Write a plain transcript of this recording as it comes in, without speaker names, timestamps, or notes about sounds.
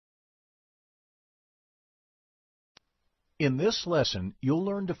In this lesson, you'll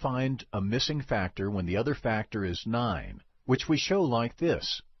learn to find a missing factor when the other factor is 9, which we show like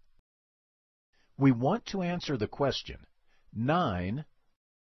this. We want to answer the question, 9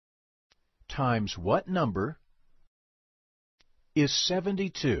 times what number is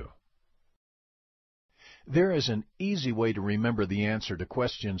 72? There is an easy way to remember the answer to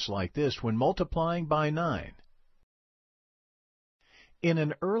questions like this when multiplying by 9. In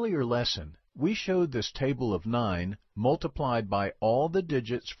an earlier lesson, we showed this table of 9 multiplied by all the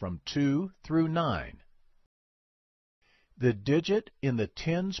digits from 2 through 9. The digit in the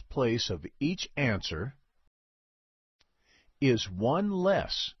tens place of each answer is 1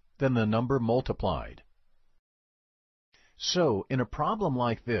 less than the number multiplied. So, in a problem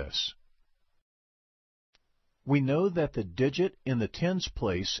like this, we know that the digit in the tens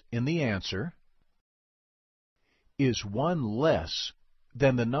place in the answer is 1 less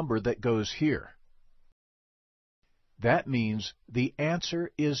than the number that goes here. That means the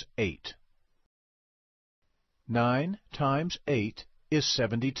answer is 8. 9 times 8 is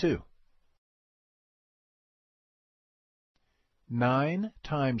 72. 9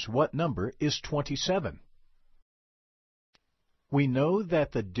 times what number is 27? We know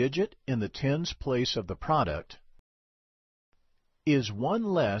that the digit in the tens place of the product is 1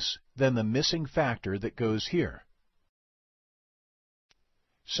 less than the missing factor that goes here.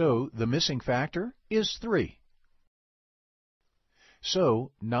 So the missing factor is 3.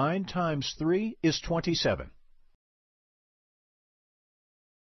 So 9 times 3 is 27.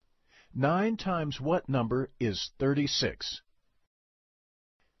 9 times what number is 36?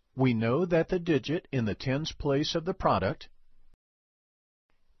 We know that the digit in the tens place of the product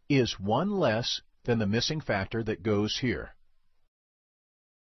is 1 less than the missing factor that goes here.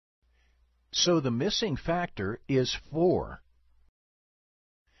 So the missing factor is 4.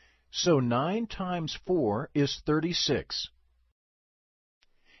 So 9 times 4 is 36.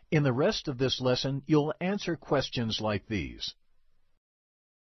 In the rest of this lesson, you'll answer questions like these.